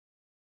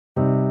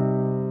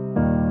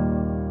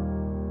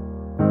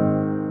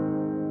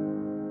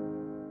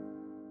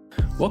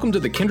Welcome to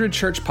the Kindred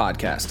Church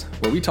podcast,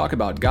 where we talk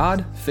about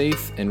God,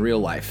 faith, and real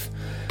life.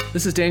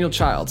 This is Daniel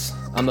Childs.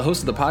 I'm the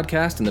host of the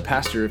podcast and the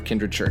pastor of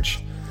Kindred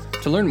Church.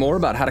 To learn more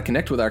about how to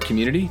connect with our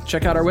community,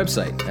 check out our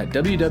website at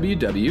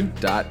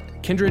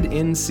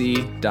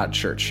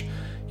www.kindrednc.church.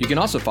 You can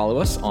also follow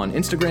us on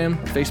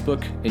Instagram,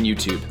 Facebook, and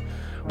YouTube.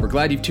 We're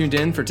glad you've tuned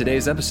in for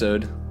today's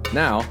episode.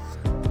 Now,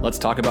 let's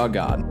talk about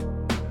God.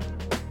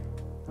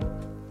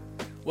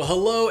 Well,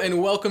 hello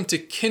and welcome to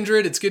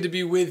Kindred. It's good to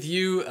be with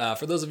you.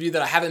 For those of you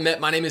that I haven't met,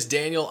 my name is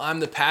Daniel. I'm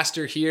the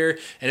pastor here.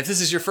 And if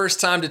this is your first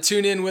time to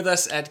tune in with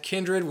us at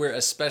Kindred, we're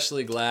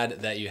especially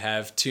glad that you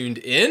have tuned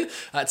in.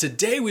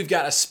 Today, we've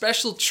got a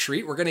special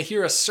treat. We're going to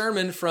hear a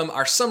sermon from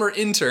our summer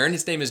intern.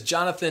 His name is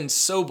Jonathan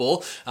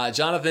Sobel.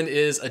 Jonathan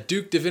is a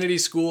Duke Divinity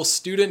School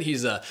student.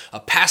 He's a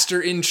pastor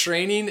in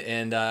training,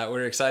 and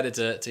we're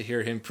excited to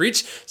hear him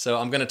preach. So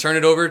I'm going to turn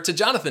it over to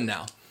Jonathan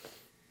now.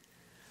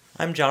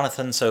 I'm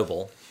Jonathan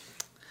Sobel.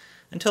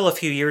 Until a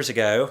few years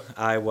ago,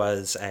 I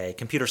was a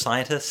computer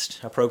scientist,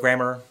 a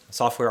programmer, a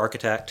software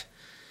architect.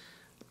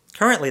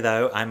 Currently,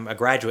 though, I'm a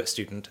graduate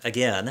student,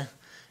 again,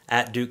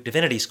 at Duke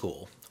Divinity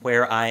School,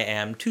 where I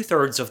am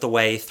 2/3 of the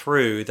way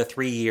through the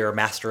 3-year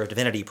Master of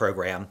Divinity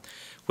program,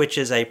 which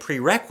is a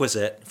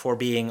prerequisite for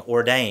being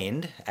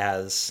ordained,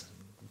 as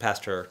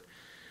Pastor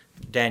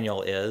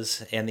Daniel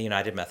is, in the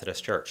United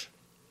Methodist Church.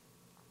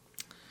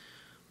 I'm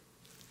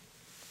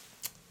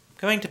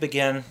going to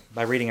begin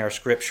by reading our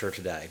scripture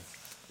today.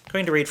 I'm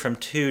going to read from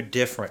two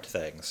different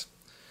things.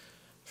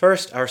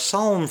 First, our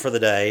psalm for the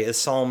day is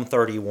Psalm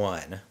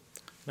 31.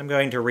 I'm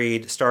going to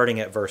read starting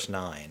at verse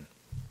 9.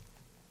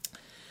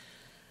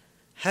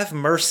 Have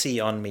mercy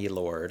on me,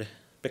 Lord,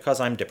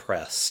 because I'm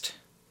depressed.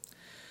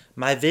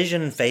 My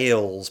vision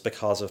fails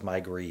because of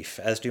my grief,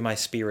 as do my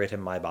spirit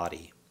and my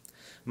body.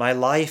 My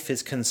life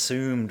is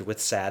consumed with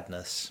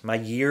sadness. My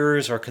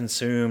years are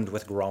consumed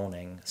with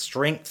groaning.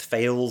 Strength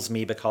fails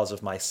me because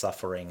of my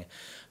suffering.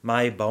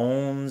 My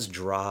bones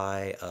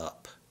dry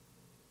up.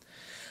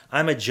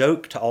 I'm a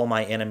joke to all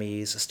my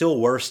enemies, still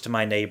worse to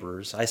my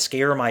neighbors. I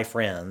scare my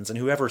friends, and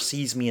whoever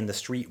sees me in the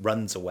street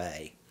runs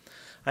away.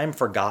 I'm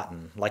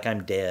forgotten, like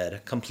I'm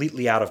dead,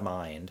 completely out of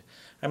mind.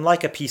 I'm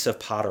like a piece of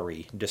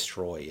pottery,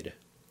 destroyed.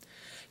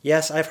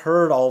 Yes, I've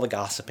heard all the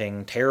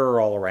gossiping, terror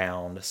all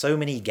around. So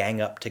many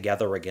gang up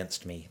together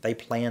against me. They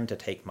plan to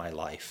take my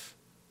life.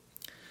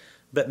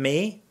 But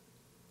me?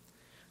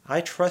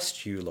 I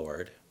trust you,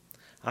 Lord.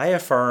 I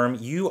affirm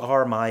you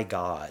are my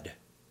God.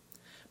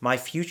 My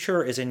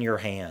future is in your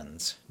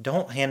hands.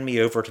 Don't hand me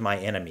over to my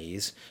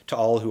enemies, to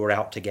all who are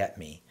out to get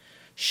me.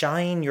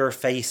 Shine your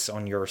face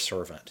on your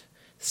servant.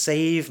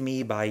 Save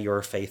me by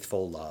your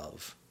faithful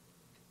love.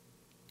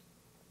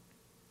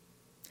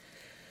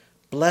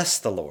 Bless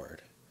the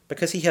Lord,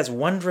 because he has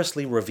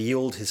wondrously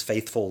revealed his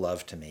faithful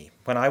love to me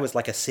when I was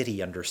like a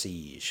city under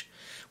siege.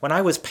 When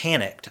I was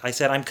panicked, I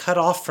said, I'm cut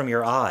off from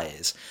your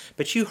eyes,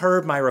 but you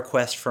heard my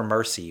request for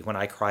mercy when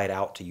I cried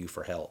out to you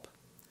for help.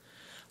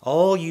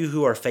 All you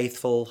who are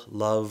faithful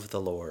love the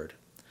Lord.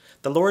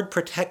 The Lord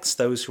protects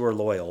those who are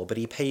loyal, but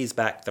he pays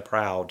back the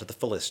proud to the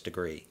fullest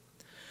degree.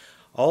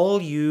 All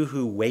you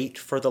who wait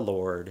for the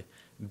Lord,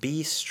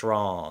 be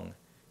strong,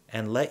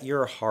 and let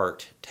your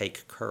heart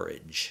take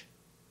courage.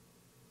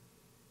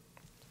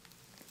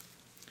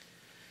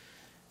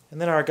 And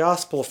then our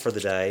gospel for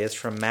the day is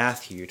from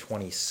Matthew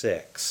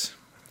 26,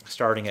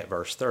 starting at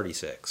verse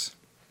 36.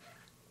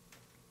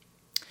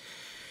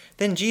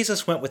 Then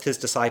Jesus went with his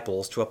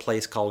disciples to a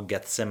place called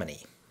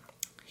Gethsemane.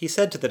 He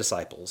said to the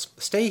disciples,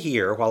 "Stay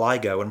here while I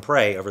go and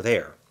pray over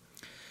there."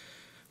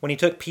 When he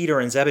took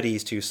Peter and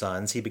Zebedee's 2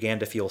 sons, he began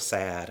to feel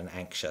sad and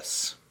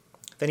anxious.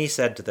 Then he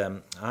said to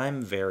them,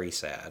 "I'm very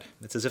sad.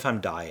 It's as if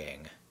I'm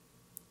dying.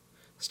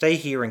 Stay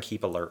here and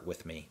keep alert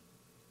with me."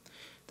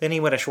 Then he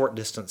went a short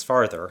distance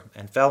farther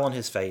and fell on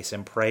his face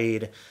and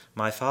prayed,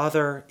 "My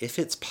Father, if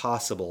it's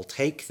possible,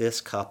 take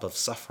this cup of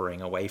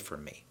suffering away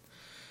from me.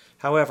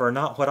 However,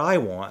 not what I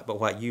want, but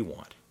what you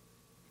want."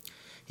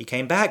 He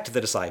came back to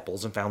the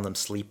disciples and found them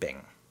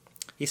sleeping.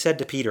 He said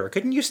to Peter,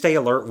 "Couldn't you stay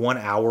alert 1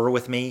 hour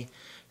with me?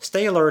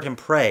 Stay alert and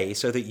pray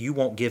so that you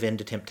won't give in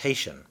to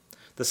temptation.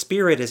 The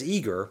spirit is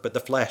eager, but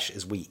the flesh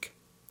is weak."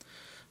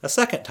 A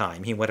second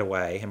time he went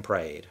away and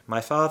prayed,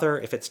 "My Father,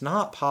 if it's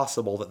not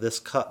possible that this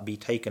cup be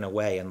taken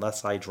away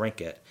unless I drink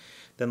it,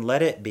 then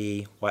let it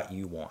be what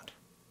you want."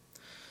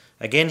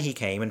 Again he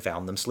came and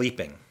found them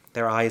sleeping.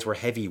 Their eyes were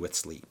heavy with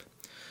sleep.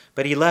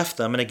 But he left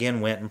them and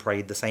again went and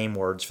prayed the same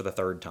words for the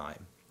 3rd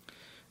time.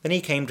 Then he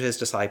came to his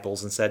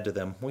disciples and said to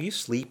them, "Will you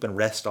sleep and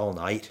rest all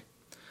night?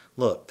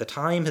 Look, the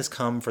time has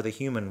come for the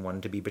human one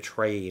to be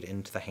betrayed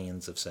into the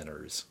hands of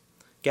sinners.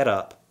 Get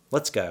up,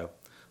 let's go.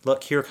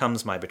 Look, here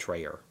comes my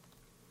betrayer."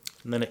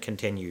 And then it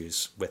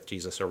continues with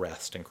Jesus'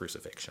 arrest and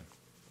crucifixion.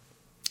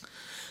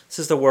 This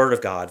is the word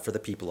of God for the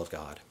people of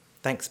God.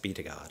 Thanks be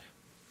to God.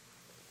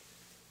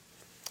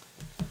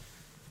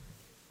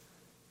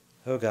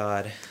 O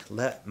God,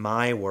 let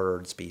my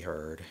words be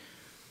heard,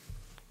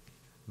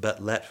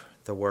 but let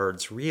the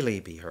words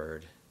really be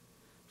heard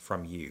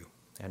from you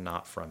and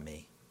not from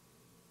me.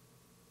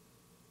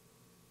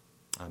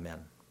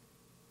 Amen.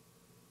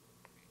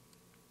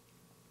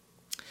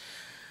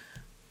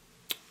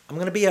 I'm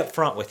going to be up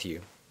front with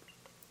you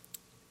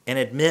and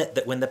admit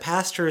that when the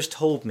pastors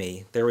told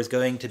me there was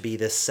going to be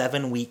this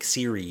 7-week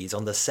series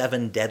on the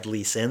 7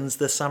 deadly sins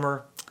this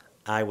summer,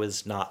 I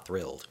was not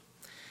thrilled.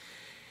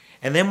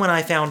 And then when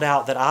I found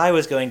out that I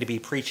was going to be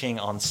preaching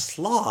on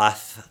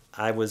sloth,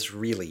 I was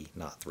really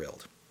not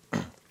thrilled.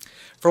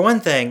 For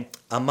one thing,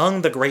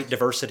 among the great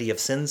diversity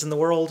of sins in the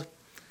world,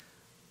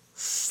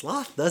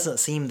 sloth doesn't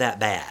seem that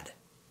bad.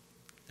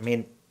 I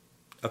mean,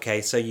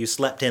 okay, so you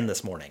slept in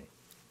this morning.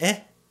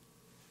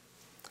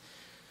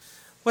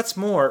 What's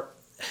more,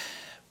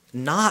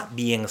 not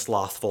being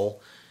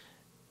slothful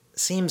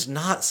seems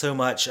not so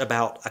much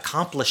about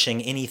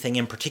accomplishing anything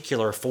in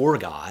particular for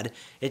God.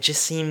 It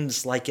just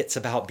seems like it's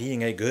about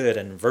being a good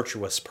and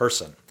virtuous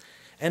person.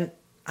 And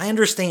I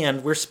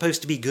understand we're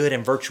supposed to be good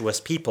and virtuous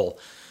people,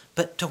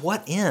 but to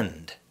what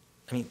end?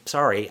 I mean,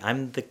 sorry,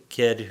 I'm the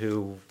kid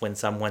who, when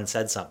someone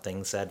said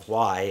something, said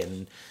why,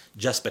 and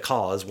just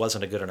because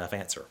wasn't a good enough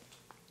answer.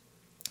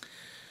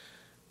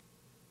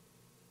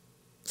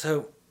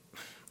 So,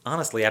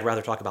 honestly, I'd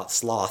rather talk about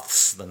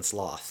sloths than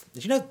sloth.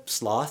 Did you know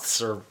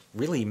sloths are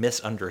really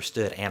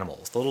misunderstood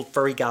animals? The little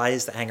furry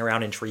guys that hang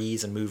around in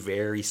trees and move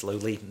very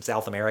slowly in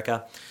South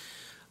America.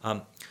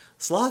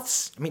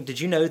 Sloths, I mean, did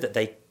you know that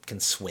they can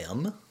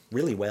swim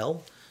really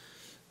well?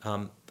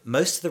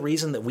 Most of the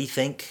reason that we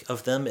think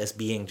of them as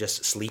being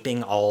just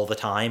sleeping all the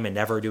time and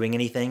never doing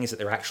anything is that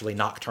they're actually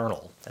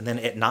nocturnal. And then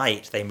at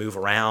night, they move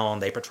around,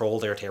 they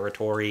patrol their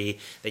territory,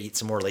 they eat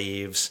some more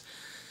leaves.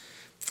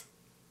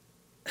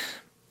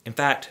 In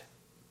fact,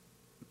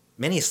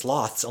 many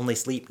sloths only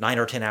sleep 9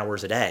 or 10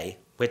 hours a day,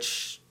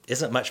 which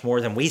isn't much more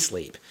than we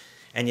sleep.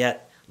 And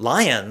yet,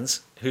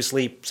 lions, who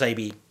sleep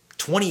maybe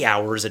 20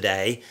 hours a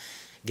day,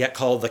 get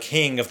called the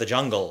king of the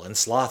jungle, and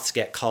sloths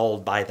get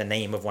called by the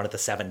name of one of the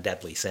 7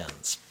 deadly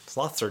sins.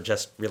 Sloths are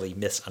just really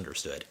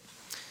misunderstood.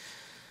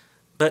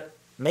 But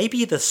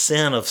maybe the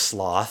sin of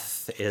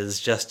sloth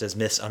is just as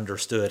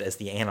misunderstood as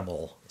the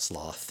animal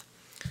sloth.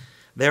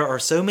 There are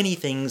so many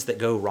things that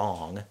go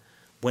wrong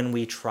when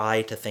we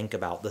try to think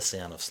about the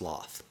sin of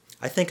sloth.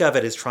 I think of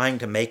it as trying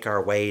to make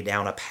our way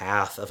down a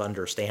path of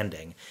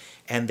understanding,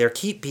 and there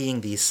keep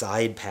being these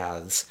side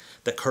paths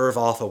that curve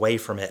off away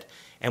from it,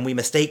 and we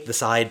mistake the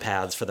side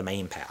paths for the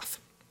main path.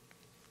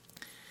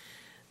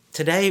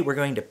 Today, we're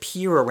going to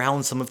peer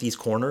around some of these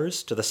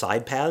corners to the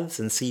side paths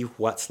and see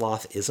what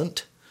sloth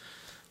isn't,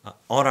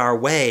 on our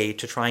way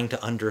to trying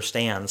to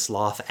understand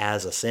sloth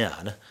as a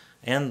sin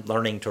and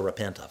learning to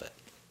repent of it.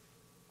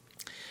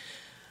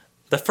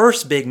 The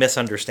first big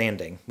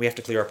misunderstanding we have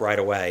to clear up right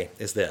away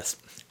is this.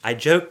 I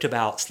joked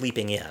about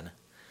sleeping in,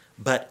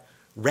 but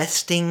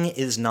resting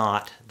is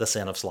not the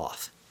sin of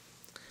sloth.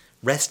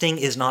 Resting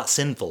is not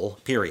sinful,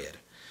 period.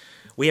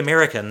 We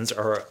Americans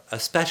are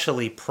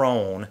especially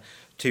prone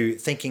to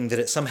thinking that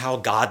it's somehow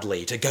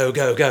godly to go,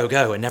 go, go,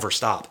 go and never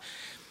stop.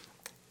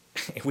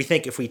 We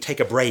think if we take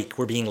a break,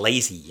 we're being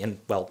lazy and,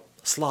 well,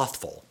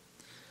 slothful.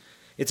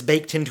 It's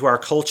baked into our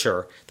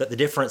culture that the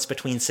difference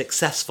between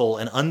successful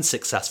and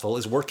unsuccessful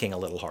is working a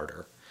little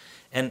harder.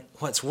 And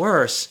what's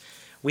worse,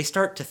 we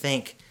start to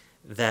think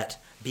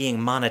that being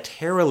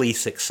monetarily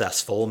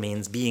successful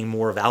means being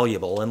more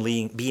valuable, and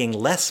being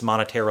less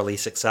monetarily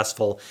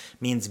successful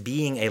means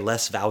being a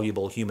less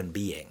valuable human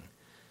being.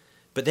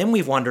 But then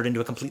we've wandered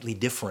into a completely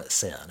different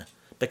sin,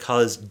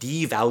 because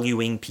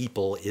devaluing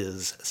people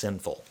is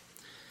sinful.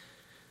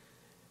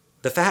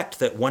 The fact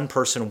that one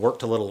person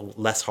worked a little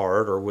less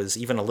hard or was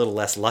even a little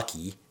less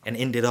lucky and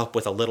ended up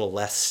with a little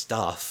less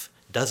stuff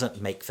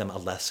doesn't make them a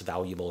less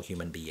valuable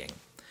human being.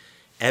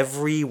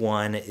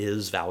 Everyone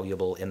is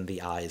valuable in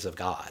the eyes of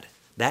God.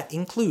 That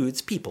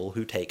includes people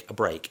who take a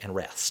break and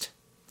rest.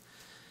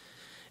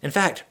 In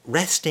fact,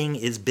 resting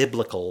is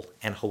biblical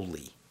and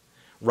holy.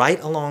 Right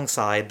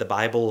alongside the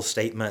Bible's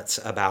statements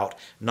about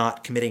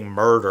not committing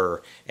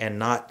murder and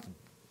not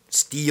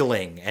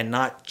stealing and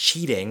not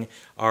cheating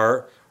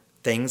are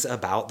things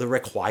about the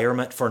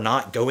requirement for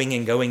not going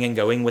and going and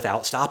going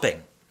without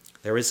stopping.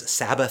 There is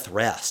Sabbath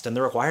rest, and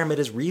the requirement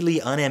is really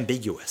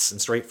unambiguous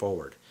and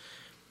straightforward.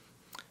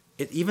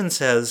 It even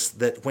says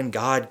that when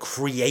God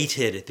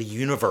created the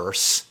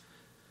universe,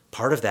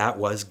 part of that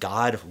was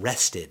God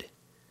rested.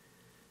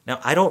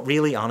 Now, I don't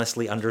really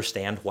honestly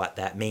understand what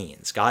that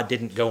means. God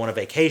didn't go on a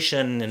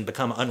vacation and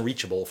become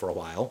unreachable for a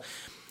while.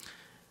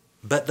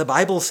 But the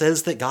Bible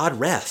says that God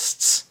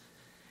rests.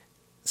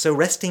 So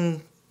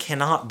resting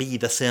cannot be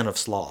the sin of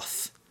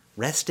sloth.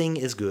 Resting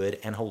is good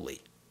and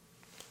holy.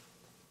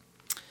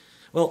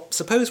 Well,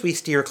 suppose we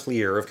steer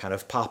clear of kind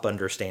of pop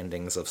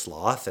understandings of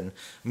sloth and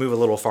move a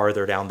little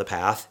farther down the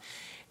path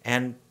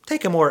and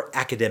take a more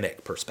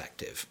academic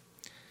perspective.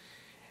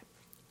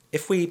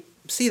 If we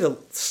see the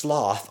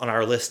sloth on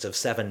our list of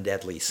 7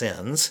 deadly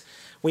sins,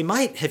 we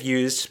might have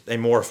used a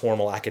more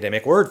formal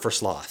academic word for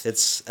sloth.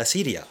 It's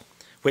acedia,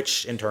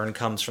 which in turn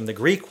comes from the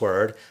Greek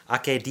word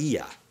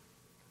akedia.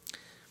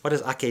 What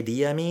does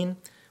akedia mean?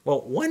 Well,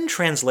 one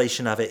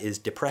translation of it is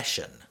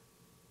depression.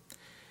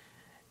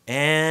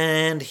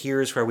 And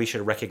here's where we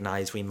should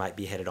recognize we might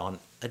be headed on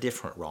a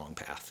different wrong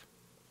path.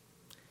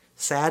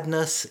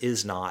 Sadness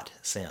is not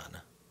sin.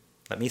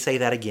 Let me say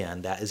that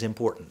again. That is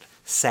important.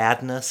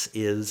 Sadness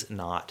is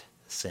not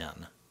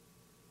sin.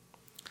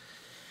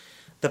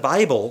 The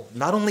Bible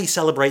not only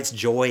celebrates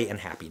joy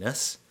and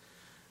happiness,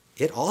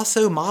 it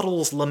also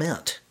models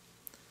lament.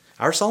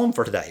 Our psalm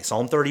for today,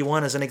 Psalm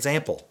 31, is an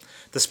example.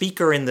 The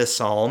speaker in this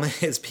psalm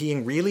is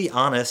being really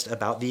honest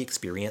about the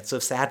experience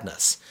of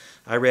sadness.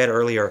 I read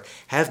earlier,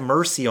 "Have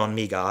mercy on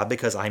me, God,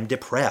 because I'm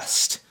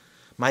depressed.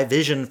 My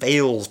vision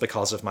fails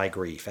because of my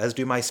grief, as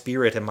do my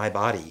spirit and my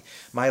body.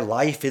 My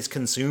life is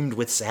consumed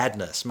with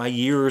sadness. My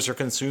years are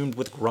consumed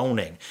with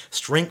groaning.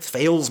 Strength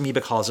fails me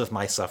because of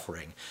my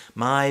suffering.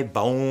 My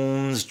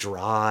bones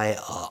dry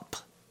up."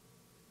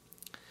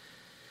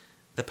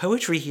 The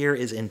poetry here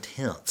is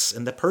intense,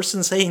 and the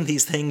person saying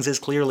these things is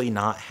clearly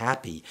not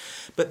happy.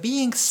 But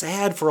being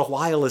sad for a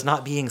while is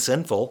not being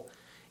sinful.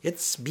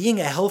 It's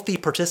being a healthy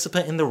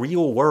participant in the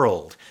real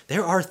world.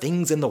 There are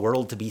things in the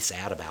world to be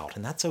sad about,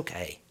 and that's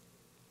okay.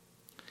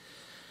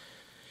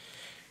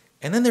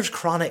 And then there's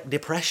chronic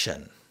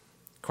depression.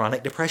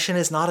 Chronic depression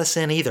is not a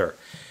sin either.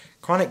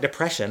 Chronic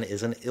depression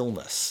is an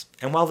illness.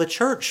 And while the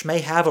church may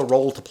have a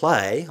role to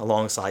play,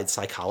 alongside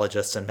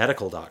psychologists and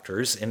medical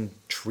doctors, in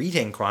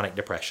treating chronic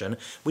depression,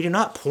 we do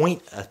not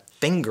point a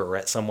finger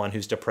at someone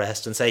who's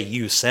depressed and say,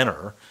 "You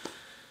sinner."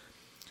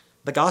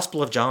 The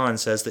Gospel of John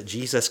says that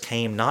Jesus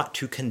came not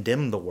to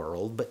condemn the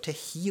world, but to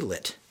heal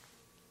it.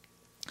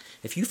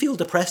 If you feel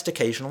depressed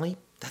occasionally,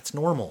 that's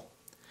normal.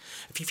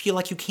 If you feel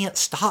like you can't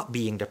stop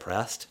being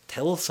depressed,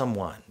 tell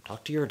someone,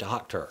 talk to your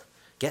doctor,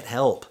 get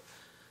help.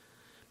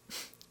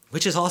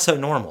 Which is also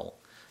normal.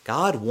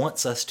 God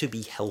wants us to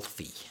be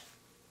healthy.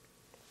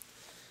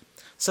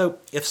 So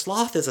if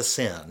sloth is a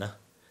sin,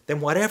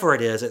 then whatever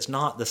it is, it's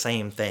not the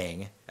same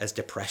thing as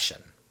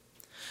depression.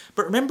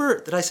 But remember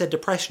that I said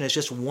depression is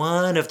just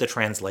one of the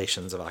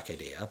translations of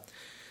akadia.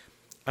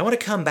 I want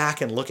to come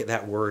back and look at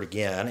that word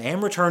again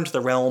and return to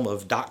the realm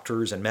of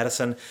doctors and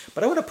medicine,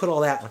 but I want to put all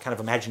that on a kind of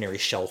imaginary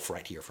shelf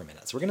right here for a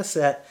minute. So we're going to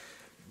set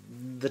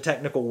the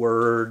technical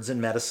words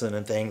and medicine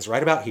and things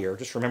right about here.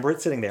 Just remember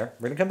it's sitting there.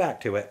 We're going to come back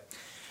to it.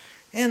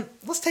 And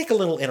let's take a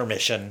little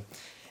intermission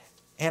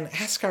and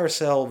ask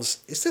ourselves,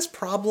 is this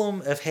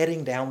problem of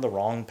heading down the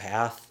wrong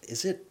path,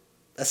 is it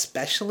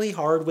especially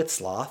hard with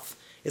sloth?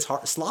 Is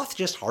sloth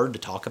just hard to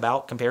talk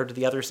about compared to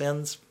the other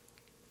sins?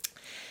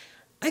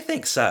 I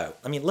think so.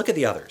 I mean, look at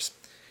the others.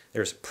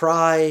 There's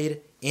pride,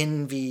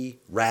 envy,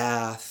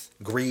 wrath,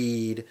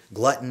 greed,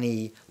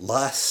 gluttony,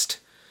 lust.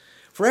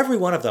 For every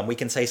one of them, we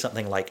can say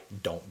something like,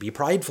 don't be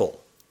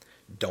prideful,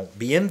 don't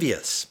be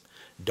envious,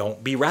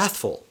 don't be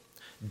wrathful,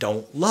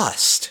 don't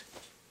lust.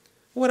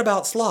 What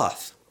about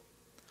sloth?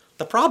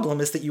 The problem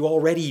is that you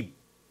already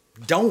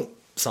don't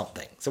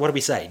something. So what do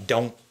we say?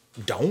 Don't.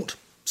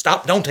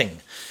 Stop don'ting.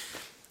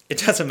 It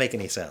doesn't make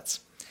any sense.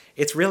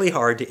 It's really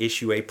hard to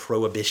issue a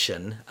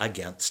prohibition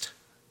against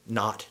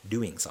not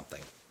doing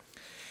something.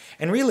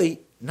 And really,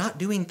 not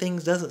doing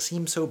things doesn't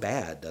seem so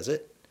bad, does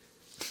it?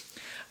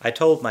 I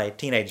told my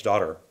teenage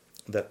daughter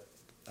that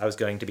I was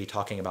going to be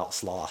talking about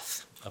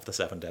sloth of the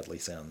 7 deadly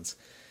sins.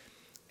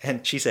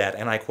 And she said,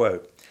 and I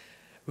quote,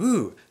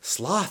 "Ooh,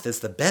 sloth is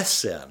the best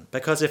sin,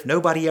 because if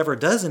nobody ever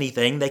does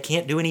anything, they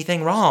can't do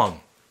anything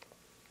wrong."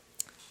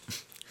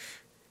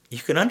 You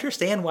can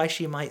understand why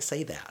she might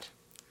say that.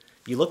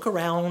 You look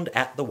around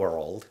at the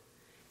world,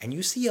 and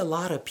you see a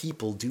lot of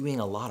people doing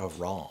a lot of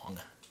wrong.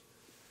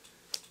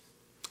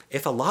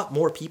 If a lot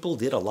more people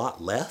did a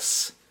lot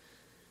less,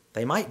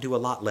 they might do a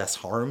lot less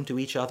harm to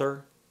each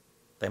other.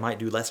 They might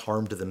do less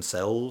harm to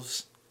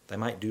themselves. They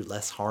might do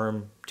less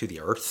harm to the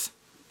earth.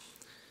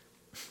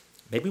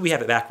 Maybe we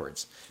have it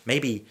backwards.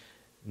 Maybe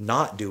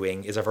not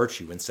doing is a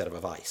virtue instead of a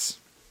vice.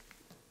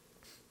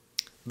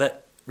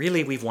 But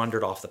really, we've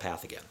wandered off the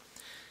path again.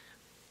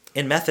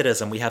 In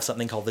Methodism, we have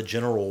something called the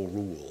General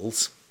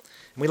Rules.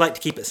 And we like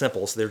to keep it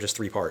simple, so they're just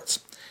 3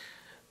 parts.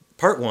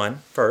 Part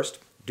 1, first,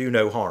 do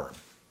no harm.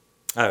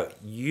 Oh,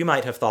 you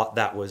might have thought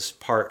that was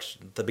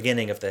the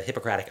beginning of the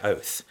Hippocratic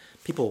Oath.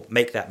 People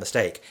make that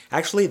mistake.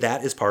 Actually,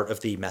 that is part of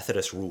the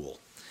Methodist rule.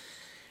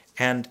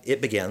 And it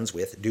begins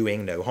with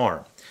doing no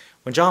harm.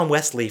 When John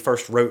Wesley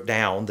first wrote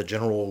down the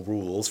general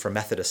rules for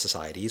Methodist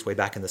societies way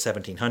back in the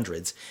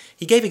 1700s,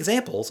 he gave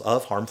examples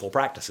of harmful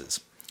practices.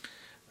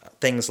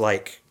 Things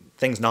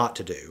not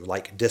to do,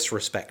 like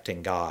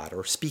disrespecting God,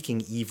 or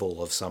speaking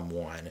evil of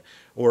someone,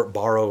 or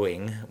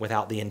borrowing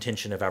without the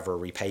intention of ever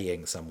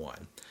repaying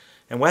someone.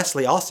 And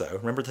Wesley also,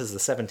 remember this is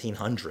the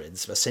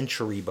 1700s, a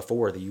century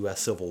before the U.S.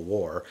 Civil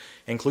War,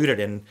 included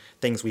in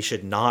things we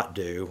should not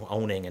do,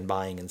 owning and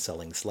buying and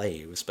selling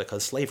slaves,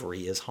 because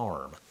slavery is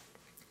harm.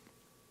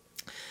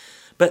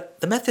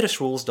 But the Methodist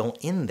rules don't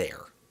end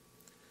there.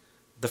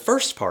 The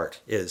first part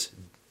is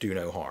do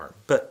no harm,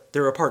 but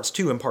there are parts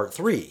 2 and part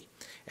 3,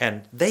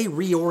 and they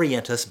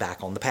reorient us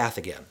back on the path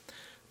again.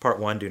 Part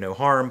 1, do no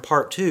harm.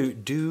 Part 2,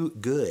 do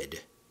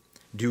good.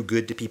 Do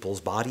good to people's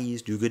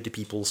bodies, do good to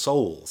people's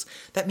souls.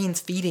 That means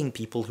feeding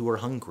people who are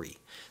hungry.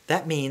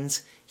 That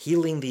means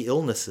healing the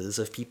illnesses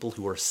of people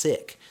who are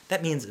sick.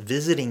 That means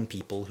visiting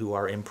people who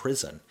are in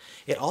prison.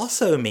 It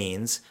also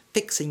means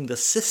fixing the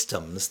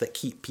systems that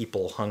keep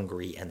people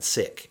hungry and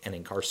sick and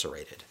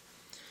incarcerated.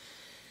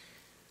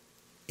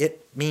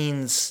 It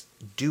means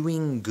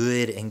doing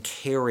good and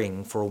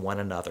caring for one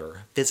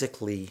another,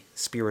 physically,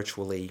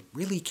 spiritually,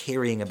 really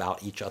caring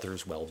about each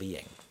other's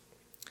well-being.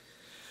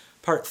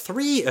 Part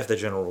 3 of the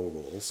general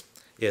rules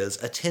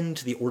is attend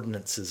to the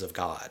ordinances of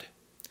God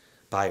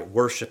by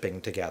worshiping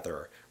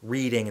together,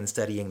 reading and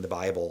studying the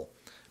Bible,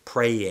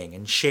 praying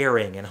and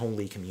sharing in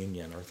Holy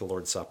Communion or the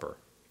Lord's Supper.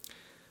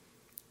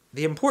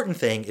 The important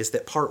thing is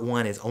that Part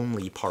 1 is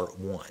only Part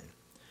 1.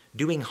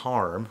 Doing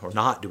harm, or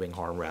not doing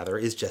harm rather,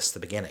 is just the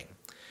beginning.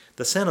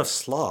 The sin of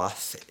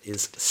sloth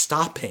is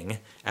stopping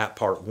at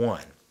Part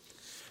 1.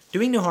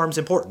 Doing no harm is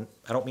important.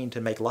 I don't mean to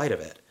make light of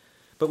it.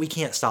 But we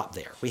can't stop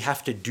there. We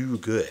have to do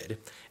good.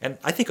 And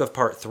I think of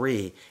Part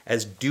 3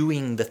 as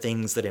doing the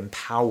things that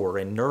empower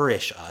and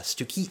nourish us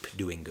to keep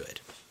doing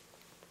good.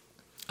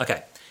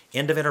 Okay,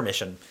 end of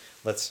intermission.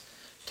 Let's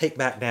take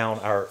back down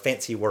our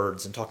fancy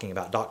words and talking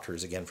about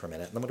doctors again for a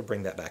minute. I'm going to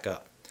bring that back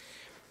up.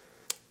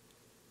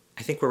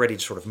 I think we're ready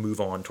to sort of move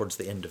on towards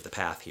the end of the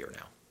path here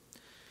now.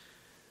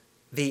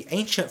 The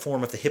ancient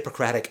form of the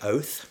Hippocratic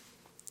Oath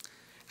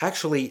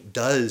actually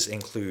does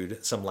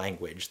include some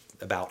language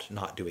about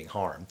not doing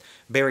harm.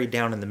 Buried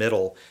down in the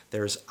middle,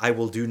 there's, I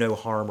will do no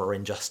harm or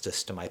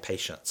injustice to my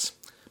patients.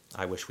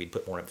 I wish we'd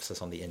put more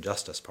emphasis on the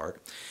injustice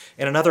part.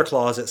 In another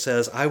clause, it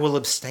says, I will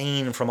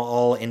abstain from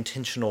all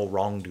intentional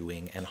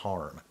wrongdoing and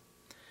harm.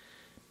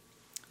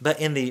 But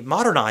in the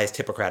modernized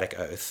Hippocratic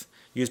Oath,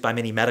 used by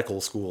many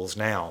medical schools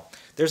now,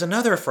 there's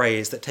another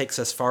phrase that takes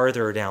us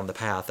farther down the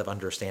path of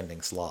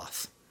understanding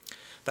sloth.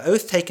 The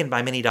oath taken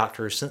by many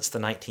doctors since the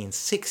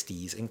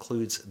 1960s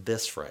includes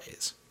this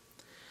phrase: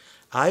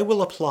 I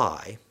will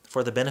apply,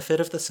 for the benefit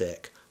of the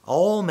sick,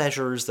 all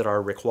measures that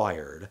are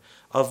required,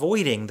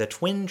 avoiding the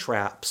twin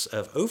traps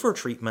of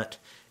overtreatment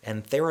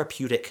and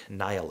therapeutic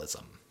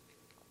nihilism.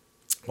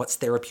 What's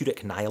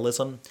therapeutic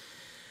nihilism?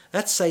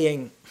 That's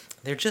saying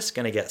they're just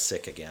going to get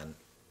sick again.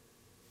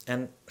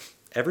 And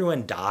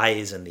everyone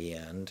dies in the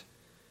end.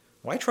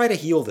 Why try to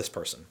heal this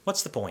person?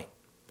 What's the point?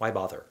 Why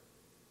bother?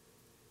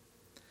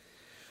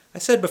 I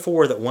said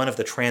before that one of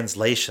the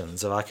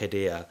translations of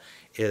Acedia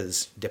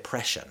is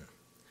depression,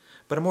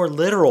 but a more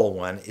literal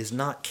one is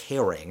not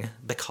caring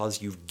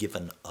because you've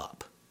given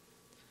up.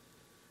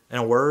 In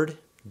a word,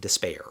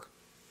 despair.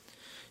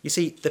 You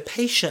see, the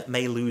patient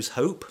may lose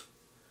hope,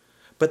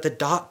 but the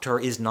doctor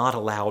is not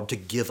allowed to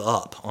give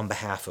up on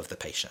behalf of the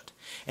patient.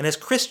 And as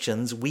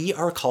Christians, we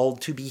are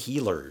called to be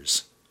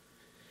healers.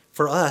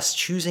 For us,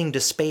 choosing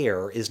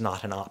despair is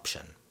not an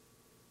option.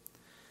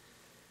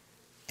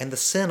 And the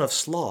sin of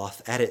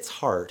sloth at its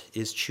heart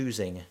is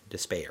choosing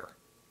despair.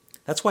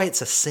 That's why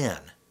it's a sin.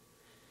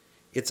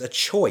 It's a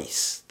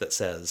choice that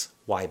says,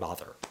 why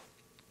bother?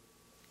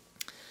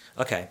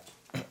 Okay,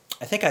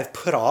 I think I've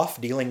put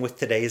off dealing with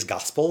today's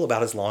gospel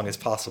about as long as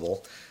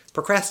possible.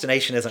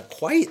 Procrastination isn't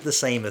quite the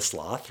same as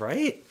sloth,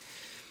 right?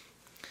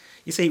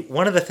 You see,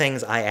 one of the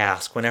things I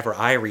ask whenever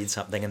I read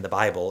something in the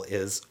Bible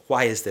is,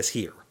 why is this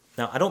here?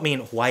 Now, I don't mean,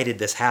 why did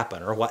this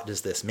happen, or what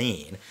does this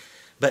mean?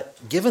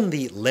 But given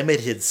the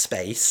limited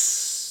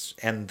space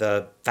and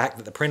the fact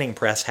that the printing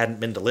press hadn't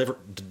been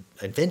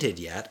invented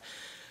yet,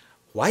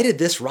 why did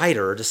this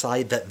writer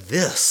decide that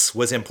this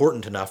was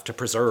important enough to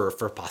preserve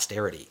for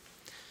posterity?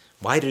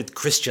 Why did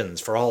Christians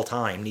for all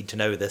time need to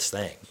know this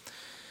thing?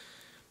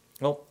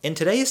 Well, in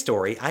today's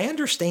story, I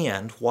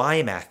understand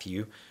why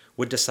Matthew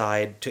would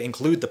decide to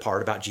include the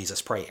part about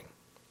Jesus praying.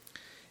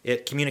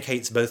 It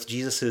communicates both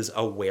Jesus'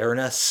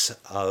 awareness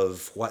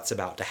of what's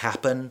about to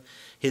happen,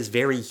 his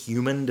very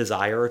human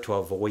desire to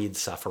avoid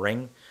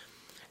suffering,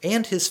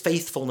 and his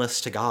faithfulness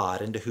to God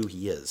and to who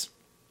he is.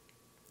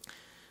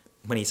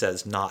 When he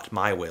says, not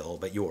my will,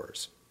 but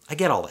yours. I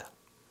get all that.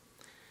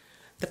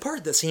 The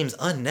part that seems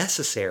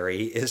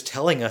unnecessary is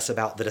telling us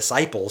about the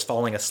disciples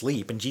falling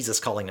asleep and Jesus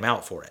calling them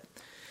out for it.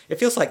 It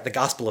feels like the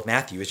Gospel of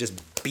Matthew is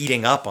just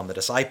beating up on the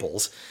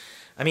disciples.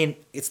 I mean,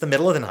 it's the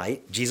middle of the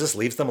night, Jesus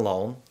leaves them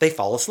alone, they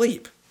fall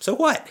asleep. So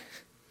what?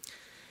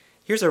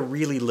 Here's a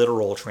really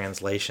literal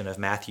translation of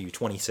Matthew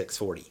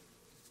 26:40.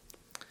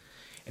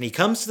 And he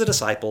comes to the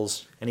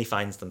disciples, and he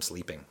finds them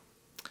sleeping.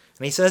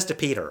 And he says to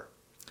Peter,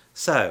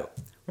 so,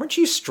 weren't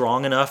you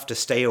strong enough to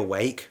stay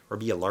awake or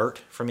be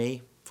alert for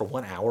me for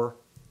 1 hour?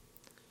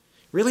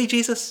 Really,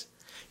 Jesus?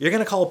 You're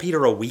going to call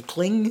Peter a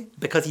weakling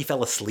because he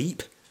fell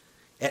asleep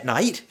at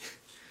night?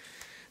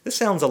 This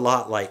sounds a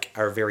lot like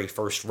our very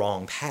first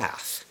wrong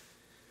path.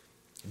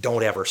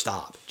 Don't ever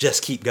stop.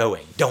 Just keep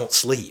going. Don't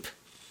sleep.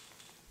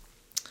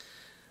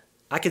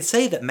 I could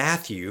say that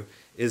Matthew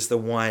is the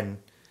one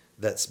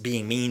that's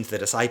being mean to the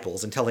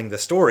disciples and telling the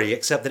story,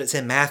 except that it's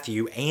in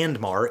Matthew and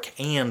Mark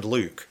and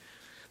Luke.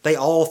 They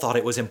all thought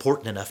it was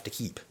important enough to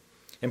keep.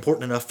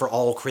 Important enough for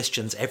all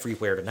Christians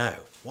everywhere to know.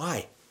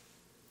 Why?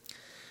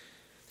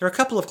 There are a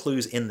couple of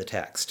clues in the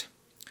text.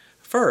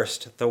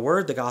 First, the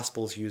word the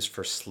Gospels use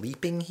for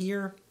sleeping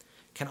here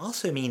can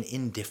also mean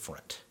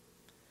indifferent.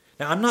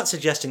 Now, I'm not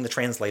suggesting the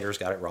translators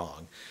got it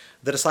wrong.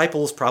 The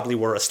disciples probably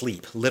were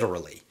asleep,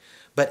 literally.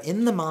 But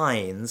in the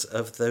minds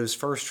of those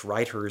first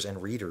writers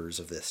and readers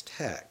of this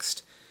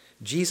text,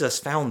 Jesus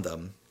found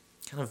them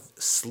kind of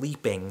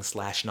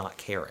sleeping/not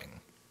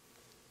caring.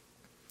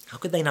 How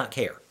could they not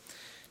care?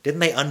 Didn't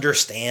they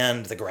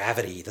understand the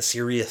gravity, the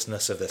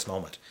seriousness of this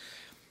moment?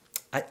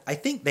 I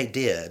think they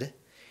did.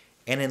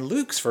 And in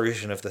Luke's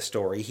version of the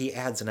story, he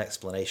adds an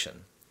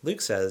explanation.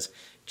 Luke says,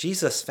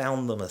 Jesus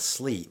found them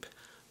asleep,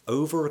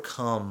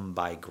 overcome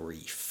by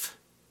grief.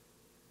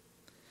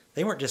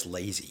 They weren't just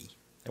lazy.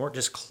 They weren't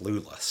just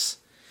clueless.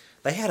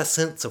 They had a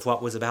sense of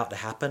what was about to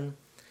happen.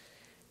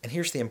 And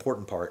here's the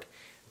important part.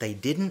 They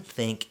didn't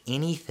think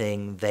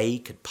anything they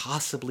could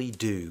possibly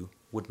do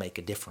would make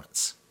a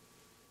difference.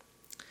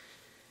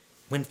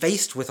 When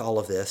faced with all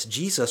of this,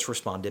 Jesus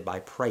responded by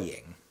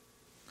praying.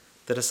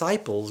 The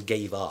disciples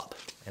gave up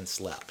and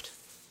slept.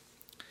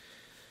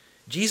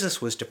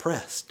 Jesus was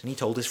depressed, and he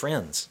told his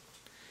friends.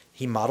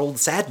 He modeled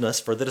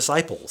sadness for the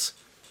disciples.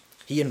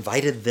 He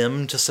invited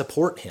them to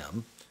support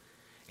him.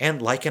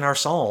 And like in our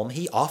psalm,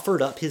 he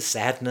offered up his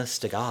sadness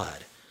to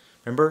God.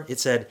 Remember, it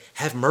said,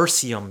 "Have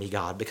mercy on me,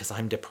 God, because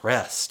I'm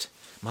depressed.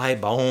 My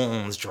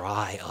bones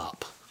dry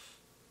up."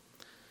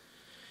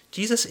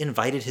 Jesus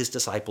invited his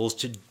disciples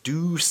to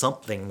do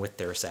something with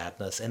their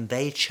sadness, and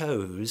they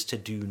chose to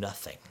do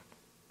nothing.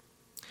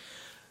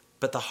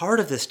 But the heart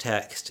of this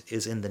text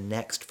is in the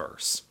next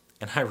verse,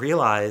 and I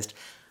realized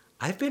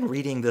I've been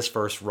reading this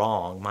verse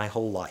wrong my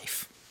whole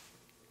life.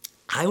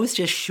 I was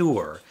just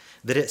sure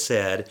that it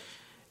said,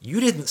 you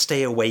didn't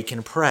stay awake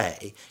and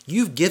pray.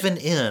 You've given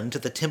in to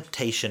the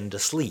temptation to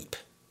sleep.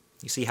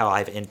 You see how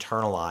I've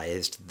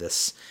internalized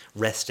this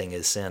resting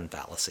is sin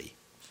fallacy.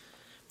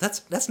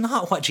 That's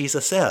not what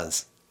Jesus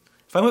says.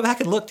 If I went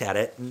back and looked at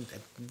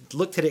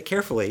it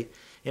carefully,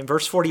 in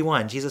verse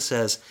 41, Jesus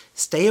says,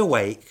 stay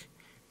awake,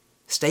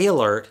 stay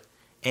alert,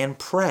 and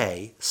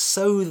pray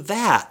so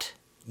that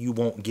you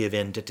won't give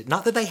in to,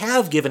 not that they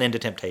have given in to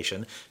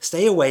temptation.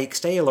 Stay awake,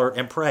 stay alert,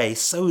 and pray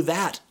so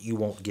that you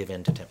won't give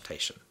in to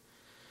temptation.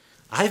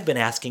 I've been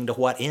asking to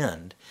what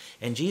end?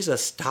 And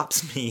Jesus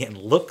stops me and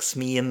looks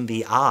me in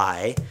the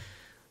eye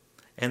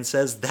and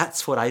says,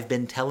 that's what I've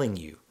been telling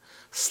you.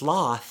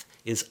 Sloth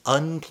is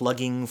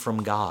unplugging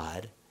from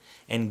God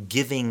and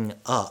giving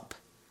up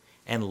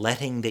and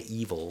letting the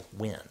evil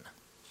win.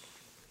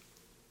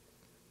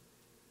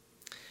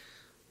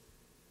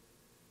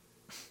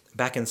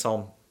 Back in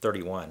Psalm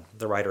 31,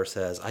 the writer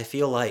says, I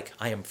feel like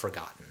I am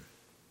forgotten,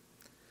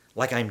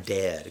 like I'm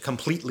dead,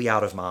 completely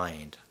out of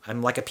mind.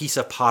 I'm like a piece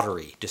of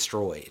pottery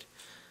destroyed.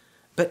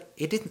 But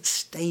it didn't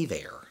stay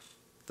there.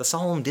 The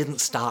psalm didn't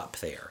stop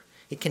there.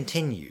 It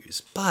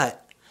continues,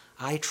 but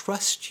I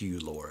trust you,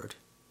 Lord.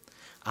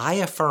 I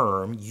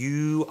affirm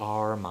you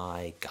are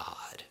my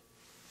God.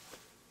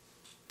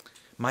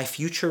 My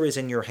future is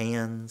in your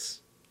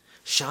hands.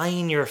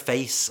 Shine your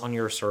face on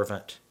your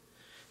servant.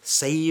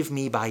 Save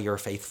me by your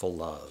faithful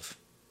love.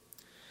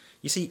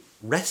 You see,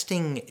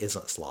 resting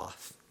isn't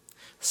sloth.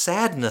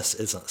 Sadness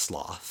isn't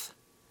sloth.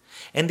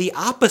 And the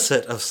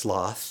opposite of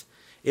sloth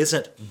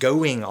isn't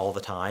going all the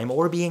time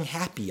or being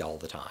happy all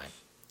the time.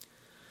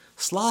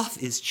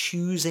 Sloth is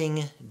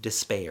choosing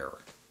despair,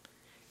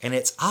 and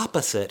its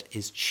opposite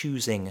is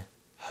choosing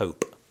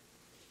hope.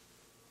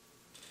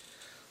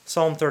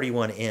 Psalm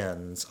 31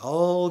 ends,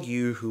 all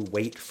you who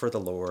wait for the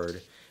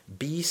Lord,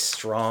 be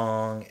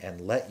strong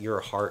and let your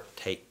heart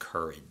take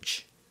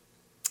courage.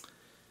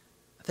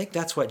 I think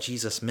that's what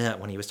Jesus meant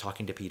when he was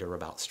talking to Peter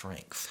about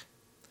strength.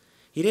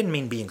 He didn't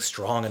mean being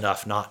strong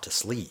enough not to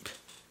sleep.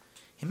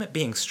 He meant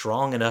being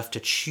strong enough to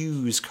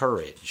choose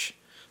courage,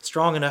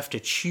 strong enough to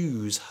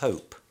choose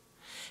hope.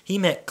 He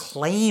meant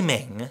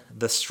claiming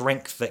the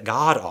strength that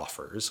God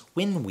offers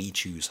when we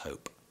choose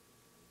hope.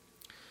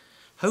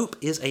 Hope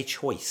is a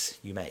choice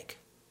you make.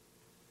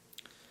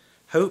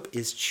 Hope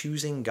is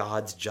choosing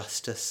God's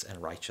justice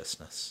and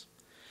righteousness.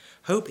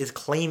 Hope is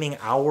claiming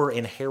our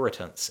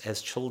inheritance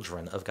as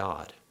children of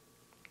God.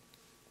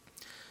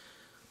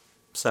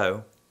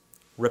 So,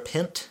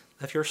 repent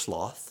of your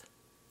sloth,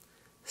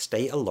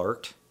 stay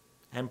alert,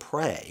 and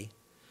pray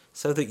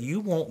so that you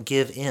won't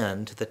give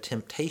in to the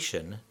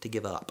temptation to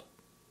give up.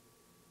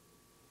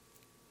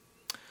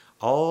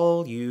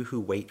 All you who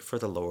wait for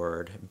the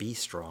Lord, be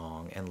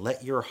strong, and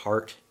let your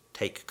heart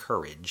take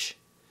courage,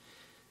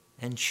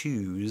 and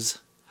choose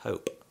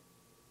hope.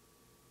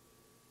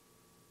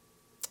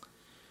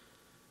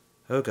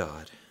 O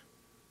God,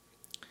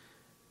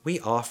 we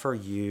offer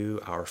you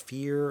our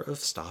fear of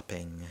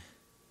stopping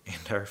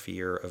and our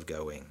fear of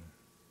going.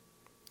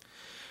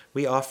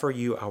 We offer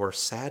you our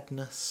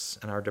sadness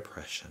and our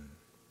depression.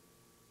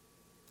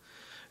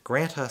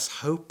 Grant us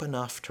hope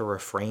enough to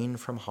refrain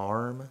from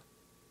harm,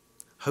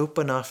 hope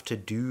enough to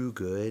do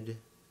good,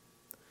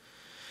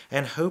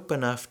 and hope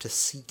enough to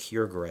seek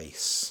your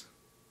grace.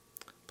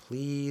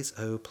 Please,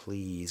 oh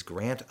please,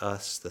 grant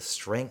us the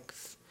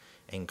strength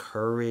and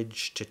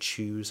courage to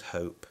choose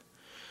hope,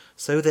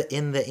 so that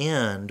in the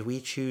end we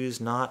choose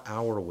not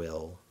our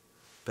will,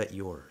 but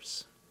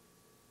yours.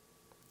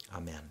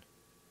 Amen.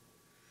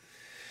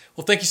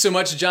 Well, thank you so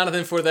much,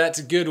 Jonathan, for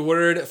that good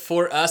word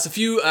for us. A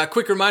few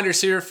quick reminders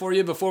here for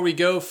you before we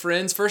go,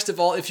 friends. First of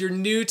all, if you're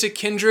new to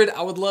Kindred,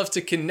 I would love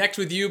to connect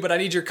with you, but I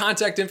need your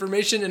contact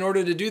information in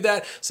order to do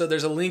that. So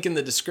there's a link in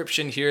the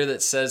description here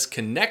that says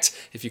connect.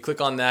 If you click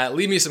on that,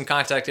 leave me some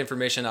contact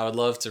information. I would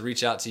love to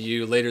reach out to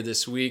you later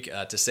this week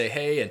to say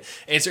hey and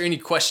answer any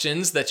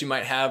questions that you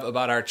might have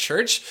about our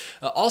church.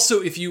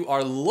 Also, if you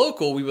are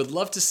local, we would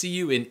love to see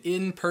you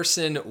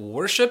in-person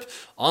worship.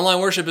 Online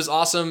worship is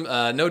awesome,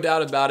 no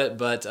doubt about it,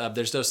 but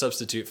there's no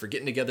substitute for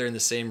getting together in the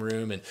same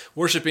room and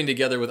worshiping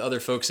together with other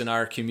folks in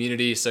our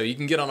community. So you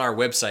can get on our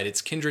website.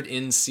 It's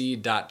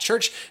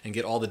kindrednc.church and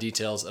get all the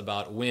details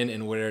about when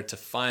and where to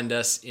find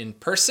us in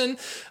person.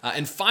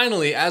 And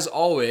finally, as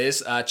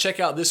always, check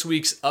out this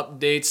week's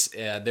updates.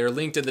 They're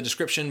linked in the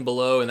description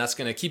below, and that's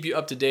going to keep you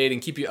up to date and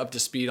keep you up to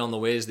speed on the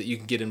ways that you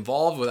can get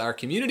involved with our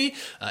community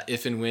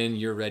if and when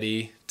you're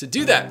ready to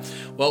do that.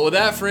 Well, with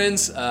that,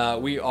 friends,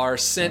 we are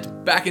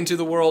sent back into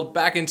the world,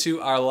 back into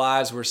our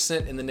lives. We're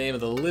sent in the name of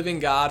the living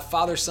God,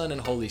 Father, Son, and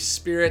Holy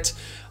Spirit.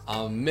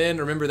 Amen.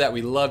 Remember that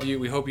we love you.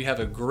 We hope you have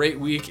a great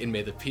week, and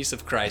may the peace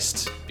of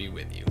Christ be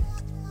with you.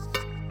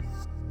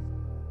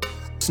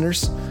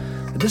 Listeners,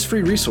 this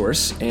free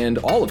resource and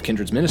all of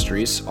Kindred's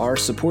ministries are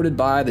supported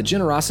by the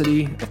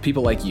generosity of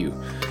people like you.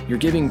 Your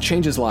giving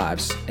changes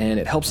lives, and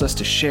it helps us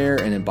to share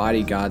and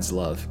embody God's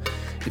love.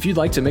 If you'd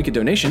like to make a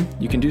donation,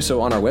 you can do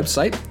so on our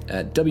website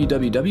at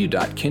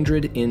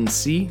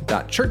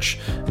www.kindrednc.church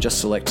and just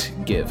select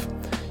Give.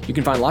 You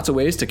can find lots of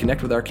ways to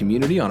connect with our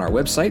community on our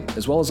website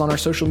as well as on our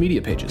social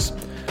media pages.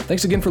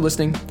 Thanks again for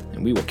listening,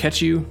 and we will catch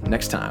you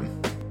next time.